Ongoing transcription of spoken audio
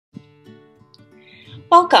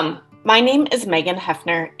Welcome. My name is Megan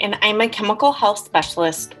Hefner, and I'm a chemical health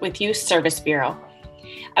specialist with Youth Service Bureau.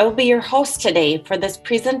 I will be your host today for this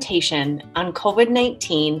presentation on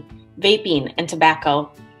COVID-19, vaping, and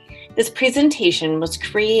tobacco. This presentation was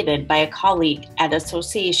created by a colleague at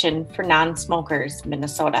Association for Non-Smokers,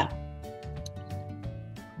 Minnesota.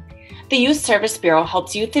 The Youth Service Bureau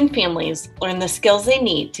helps youth and families learn the skills they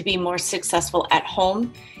need to be more successful at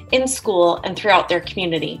home, in school, and throughout their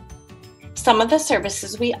community. Some of the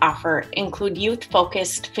services we offer include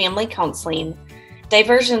youth-focused family counseling,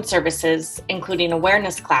 diversion services, including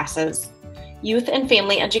awareness classes, youth and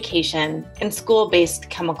family education, and school-based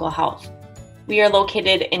chemical health. We are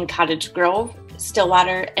located in Cottage Grove,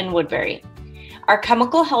 Stillwater, and Woodbury. Our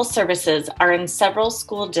chemical health services are in several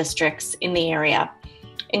school districts in the area,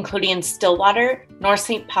 including Stillwater, North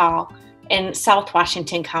St. Paul, and South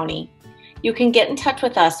Washington County. You can get in touch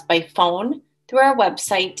with us by phone, through our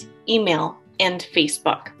website, email, and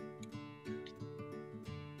Facebook.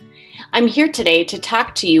 I'm here today to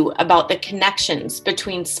talk to you about the connections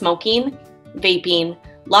between smoking, vaping,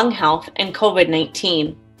 lung health, and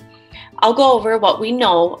COVID-19. I'll go over what we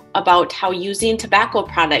know about how using tobacco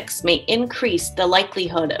products may increase the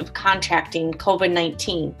likelihood of contracting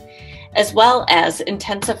COVID-19, as well as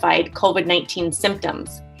intensified COVID-19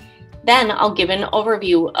 symptoms. Then I'll give an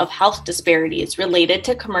overview of health disparities related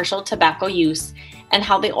to commercial tobacco use and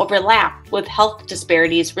how they overlap with health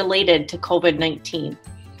disparities related to COVID-19.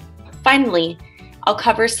 Finally, I'll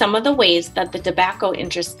cover some of the ways that the tobacco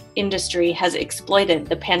industry has exploited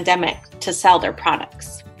the pandemic to sell their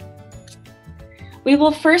products. We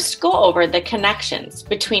will first go over the connections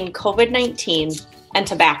between COVID-19 and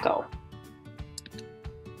tobacco.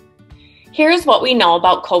 Here's what we know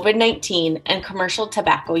about COVID-19 and commercial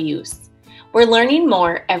tobacco use. We're learning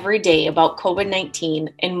more every day about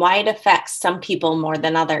COVID-19 and why it affects some people more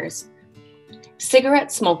than others.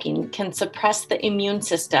 Cigarette smoking can suppress the immune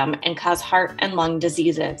system and cause heart and lung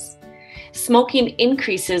diseases. Smoking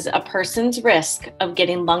increases a person's risk of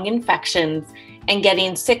getting lung infections and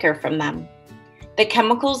getting sicker from them. The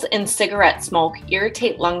chemicals in cigarette smoke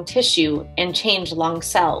irritate lung tissue and change lung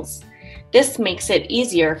cells. This makes it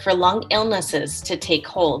easier for lung illnesses to take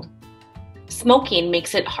hold. Smoking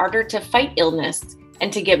makes it harder to fight illness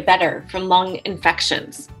and to get better from lung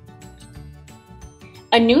infections.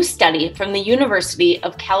 A new study from the University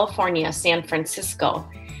of California, San Francisco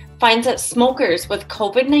finds that smokers with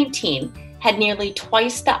COVID-19 had nearly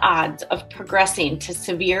twice the odds of progressing to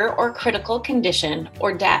severe or critical condition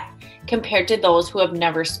or death compared to those who have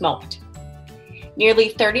never smoked.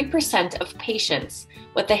 Nearly 30% of patients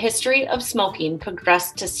with a history of smoking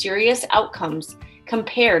progressed to serious outcomes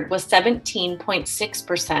compared with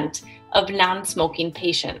 17.6% of non-smoking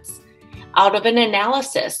patients, out of an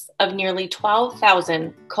analysis of nearly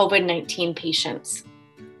 12,000 COVID-19 patients.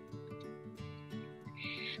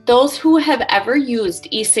 Those who have ever used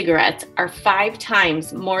e-cigarettes are 5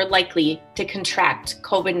 times more likely to contract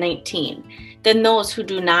COVID-19 than those who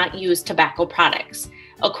do not use tobacco products,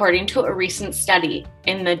 according to a recent study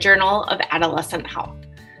in the Journal of Adolescent Health.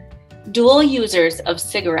 Dual users of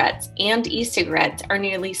cigarettes and e-cigarettes are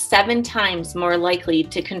nearly 7 times more likely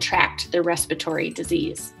to contract the respiratory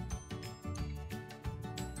disease.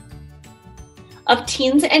 Of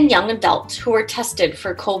teens and young adults who were tested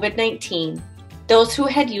for COVID-19, those who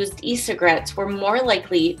had used e-cigarettes were more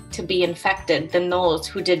likely to be infected than those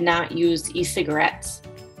who did not use e-cigarettes.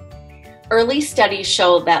 Early studies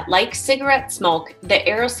show that, like cigarette smoke, the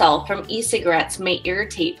aerosol from e-cigarettes may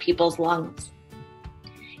irritate people's lungs.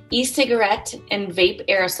 E-cigarette and vape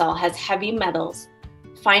aerosol has heavy metals,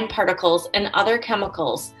 fine particles, and other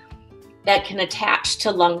chemicals that can attach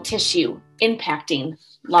to lung tissue, impacting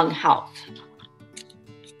lung health.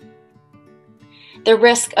 The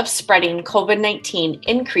risk of spreading COVID-19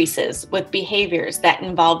 increases with behaviors that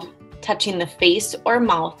involve touching the face or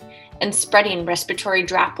mouth and spreading respiratory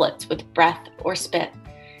droplets with breath or spit.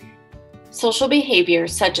 Social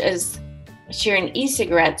behaviors such as sharing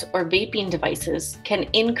e-cigarettes or vaping devices can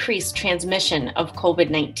increase transmission of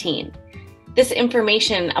COVID-19. This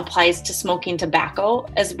information applies to smoking tobacco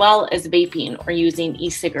as well as vaping or using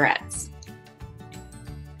e-cigarettes.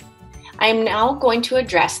 I am now going to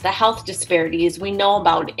address the health disparities we know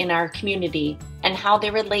about in our community and how they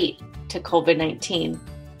relate to COVID-19.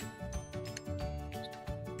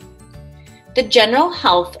 The general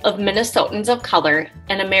health of Minnesotans of color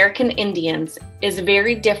and American Indians is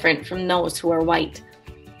very different from those who are white.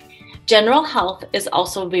 General health is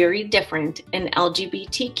also very different in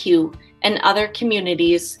LGBTQ and other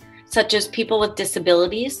communities, such as people with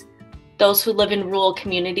disabilities, those who live in rural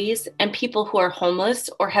communities, and people who are homeless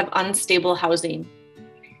or have unstable housing.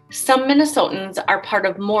 Some Minnesotans are part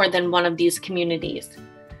of more than one of these communities.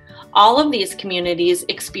 All of these communities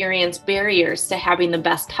experience barriers to having the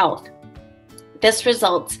best health. This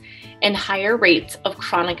results in higher rates of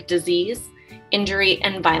chronic disease, injury,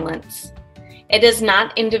 and violence. It is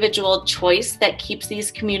not individual choice that keeps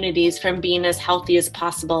these communities from being as healthy as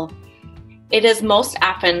possible. It is most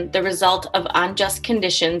often the result of unjust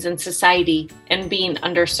conditions in society and being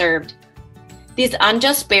underserved. These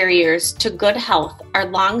unjust barriers to good health are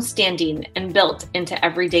long-standing and built into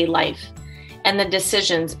everyday life and the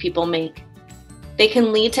decisions people make. They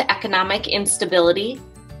can lead to economic instability,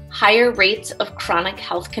 higher rates of chronic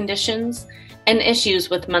health conditions, and issues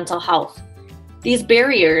with mental health. These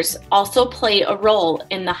barriers also play a role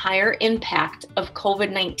in the higher impact of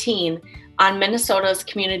COVID-19 on Minnesota's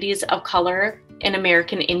communities of color and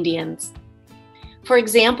American Indians. For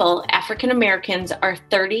example, African Americans are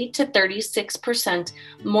 30 to 36%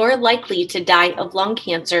 more likely to die of lung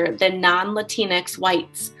cancer than non-Latinx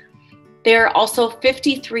whites. They are also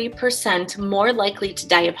 53% more likely to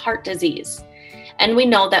die of heart disease. And we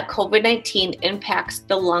know that COVID-19 impacts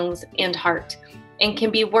the lungs and heart and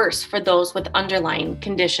can be worse for those with underlying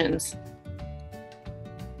conditions.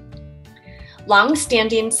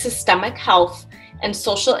 Long-standing systemic health and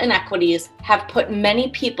social inequities have put many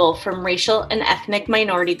people from racial and ethnic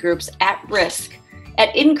minority groups at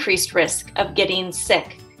increased risk of getting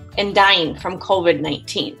sick and dying from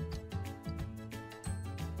COVID-19.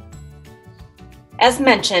 As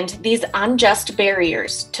mentioned, these unjust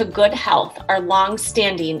barriers to good health are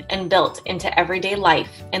long-standing and built into everyday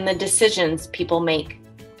life and the decisions people make.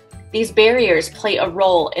 These barriers play a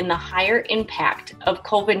role in the higher impact of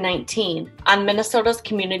COVID-19 on Minnesota's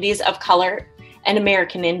communities of color and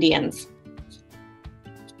American Indians.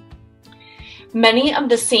 Many of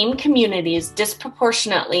the same communities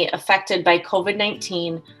disproportionately affected by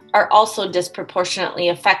COVID-19 are also disproportionately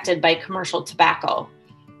affected by commercial tobacco.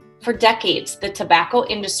 For decades, the tobacco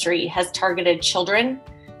industry has targeted children,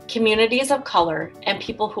 communities of color, and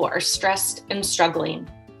people who are stressed and struggling.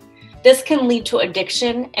 This can lead to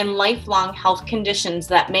addiction and lifelong health conditions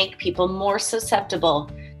that make people more susceptible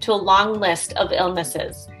to a long list of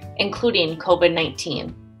illnesses, including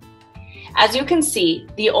COVID-19. As you can see,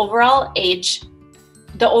 the overall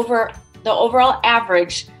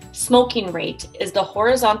average smoking rate is the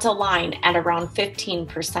horizontal line at around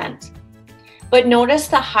 15%. But notice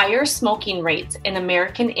the higher smoking rates in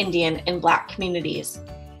American Indian and Black communities,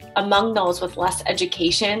 among those with less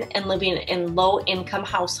education and living in low-income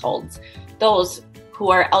households, those who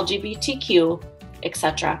are LGBTQ,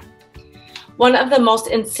 etc. One of the most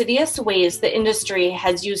insidious ways the industry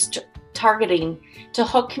has used targeting to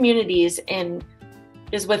hook communities in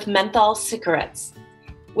is with menthol cigarettes,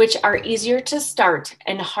 which are easier to start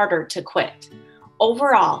and harder to quit.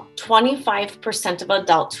 Overall, 25% of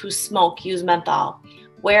adults who smoke use menthol,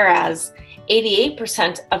 whereas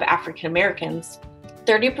 88% of African Americans,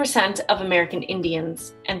 30% of American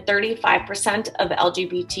Indians, and 35% of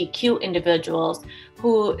LGBTQ individuals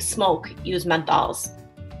who smoke use menthols.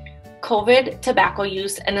 COVID, tobacco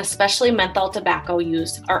use, and especially menthol tobacco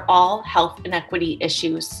use are all health inequity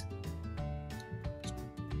issues.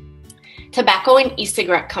 Tobacco and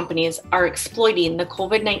e-cigarette companies are exploiting the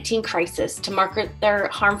COVID-19 crisis to market their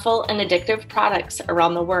harmful and addictive products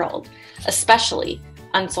around the world, especially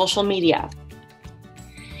on social media.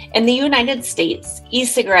 In the United States,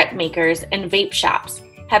 e-cigarette makers and vape shops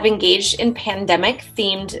have engaged in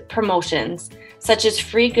pandemic-themed promotions, such as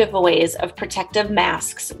free giveaways of protective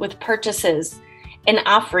masks with purchases and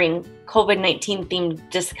offering COVID-19 themed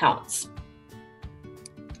discounts.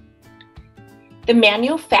 The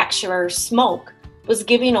manufacturer Smoke was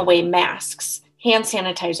giving away masks, hand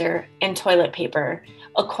sanitizer, and toilet paper,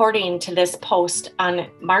 according to this post on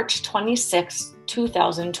March 26,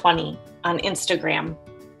 2020 on Instagram.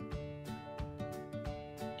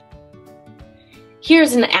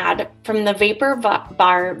 Here's an ad from the Vapor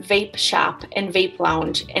Bar Vape Shop and Vape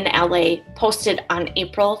Lounge in LA, posted on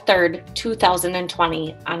April 3,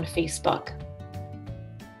 2020 on Facebook.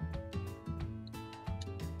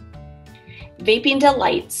 Vaping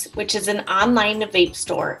Delights, which is an online vape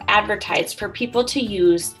store, advertised for people to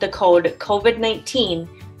use the code COVID-19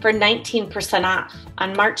 for 19% off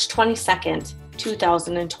on March 22,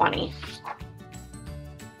 2020.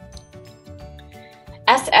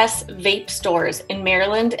 SS Vape stores in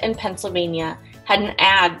Maryland and Pennsylvania had an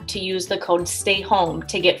ad to use the code Stay Home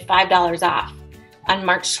to get $5 off on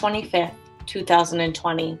March 25,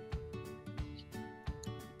 2020.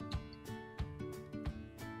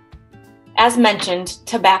 As mentioned,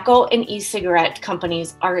 tobacco and e-cigarette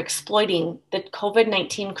companies are exploiting the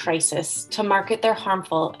COVID-19 crisis to market their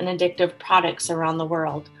harmful and addictive products around the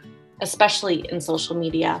world, especially in social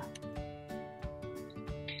media.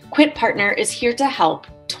 Quit Partner is here to help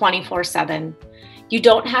 24/7. You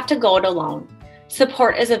don't have to go it alone.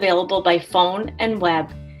 Support is available by phone and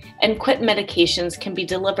web, and Quit medications can be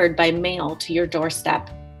delivered by mail to your doorstep.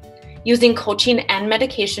 Using coaching and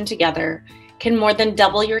medication together can more than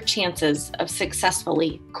double your chances of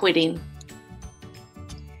successfully quitting.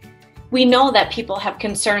 We know that people have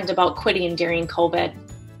concerns about quitting during COVID.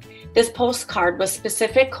 This postcard with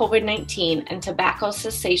specific COVID-19 and tobacco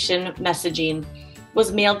cessation messaging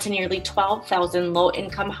was mailed to nearly 12,000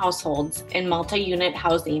 low-income households in multi-unit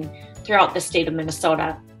housing throughout the state of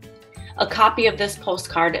Minnesota. A copy of this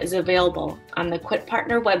postcard is available on the Quit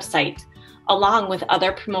Partner website, along with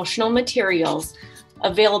other promotional materials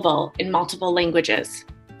available in multiple languages.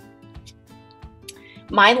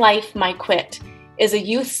 My Life, My Quit is a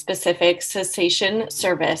youth-specific cessation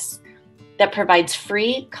service that provides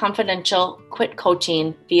free, confidential quit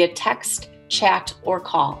coaching via text, chat, or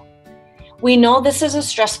call. We know this is a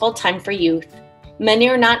stressful time for youth. Many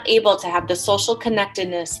are not able to have the social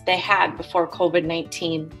connectedness they had before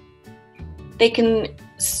COVID-19. They can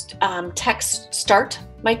text Start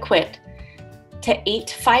My Quit to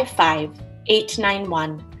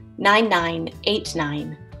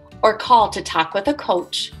 855-891-9989 or call to talk with a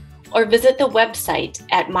coach, or visit the website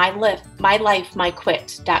at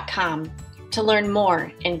mylifemyquit.com to learn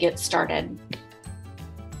more and get started.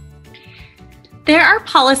 There are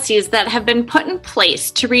policies that have been put in place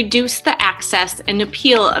to reduce the access and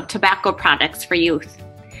appeal of tobacco products for youth.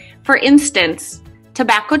 For instance,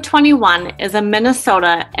 Tobacco 21 is a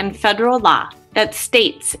Minnesota and federal law that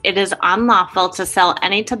states it is unlawful to sell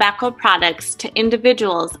any tobacco products to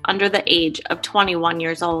individuals under the age of 21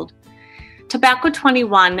 years old. Tobacco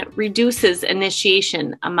 21 reduces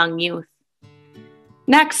initiation among youth.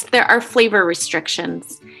 Next, there are flavor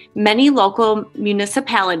restrictions. Many local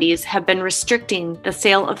municipalities have been restricting the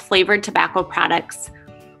sale of flavored tobacco products.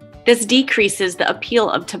 This decreases the appeal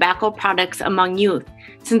of tobacco products among youth,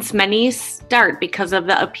 since many start because of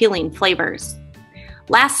the appealing flavors.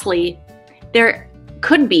 Lastly, there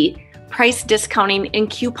could be price discounting and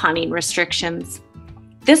couponing restrictions.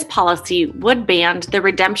 This policy would ban the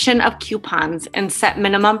redemption of coupons and set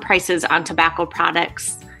minimum prices on tobacco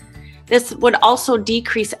products. This would also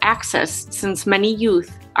decrease access since many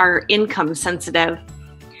youth are income sensitive.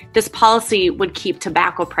 This policy would keep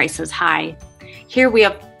tobacco prices high. Here we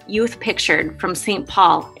have youth pictured from St.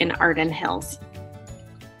 Paul in Arden Hills.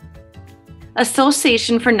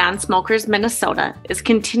 Association for Non-Smokers Minnesota is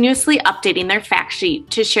continuously updating their fact sheet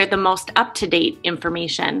to share the most up-to-date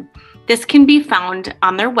information. This can be found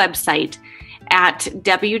on their website at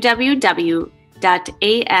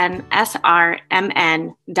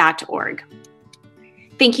www.ansrmn.org.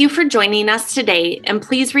 Thank you for joining us today, and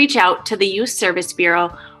please reach out to the Youth Service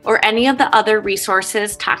Bureau or any of the other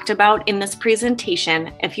resources talked about in this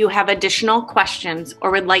presentation if you have additional questions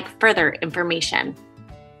or would like further information.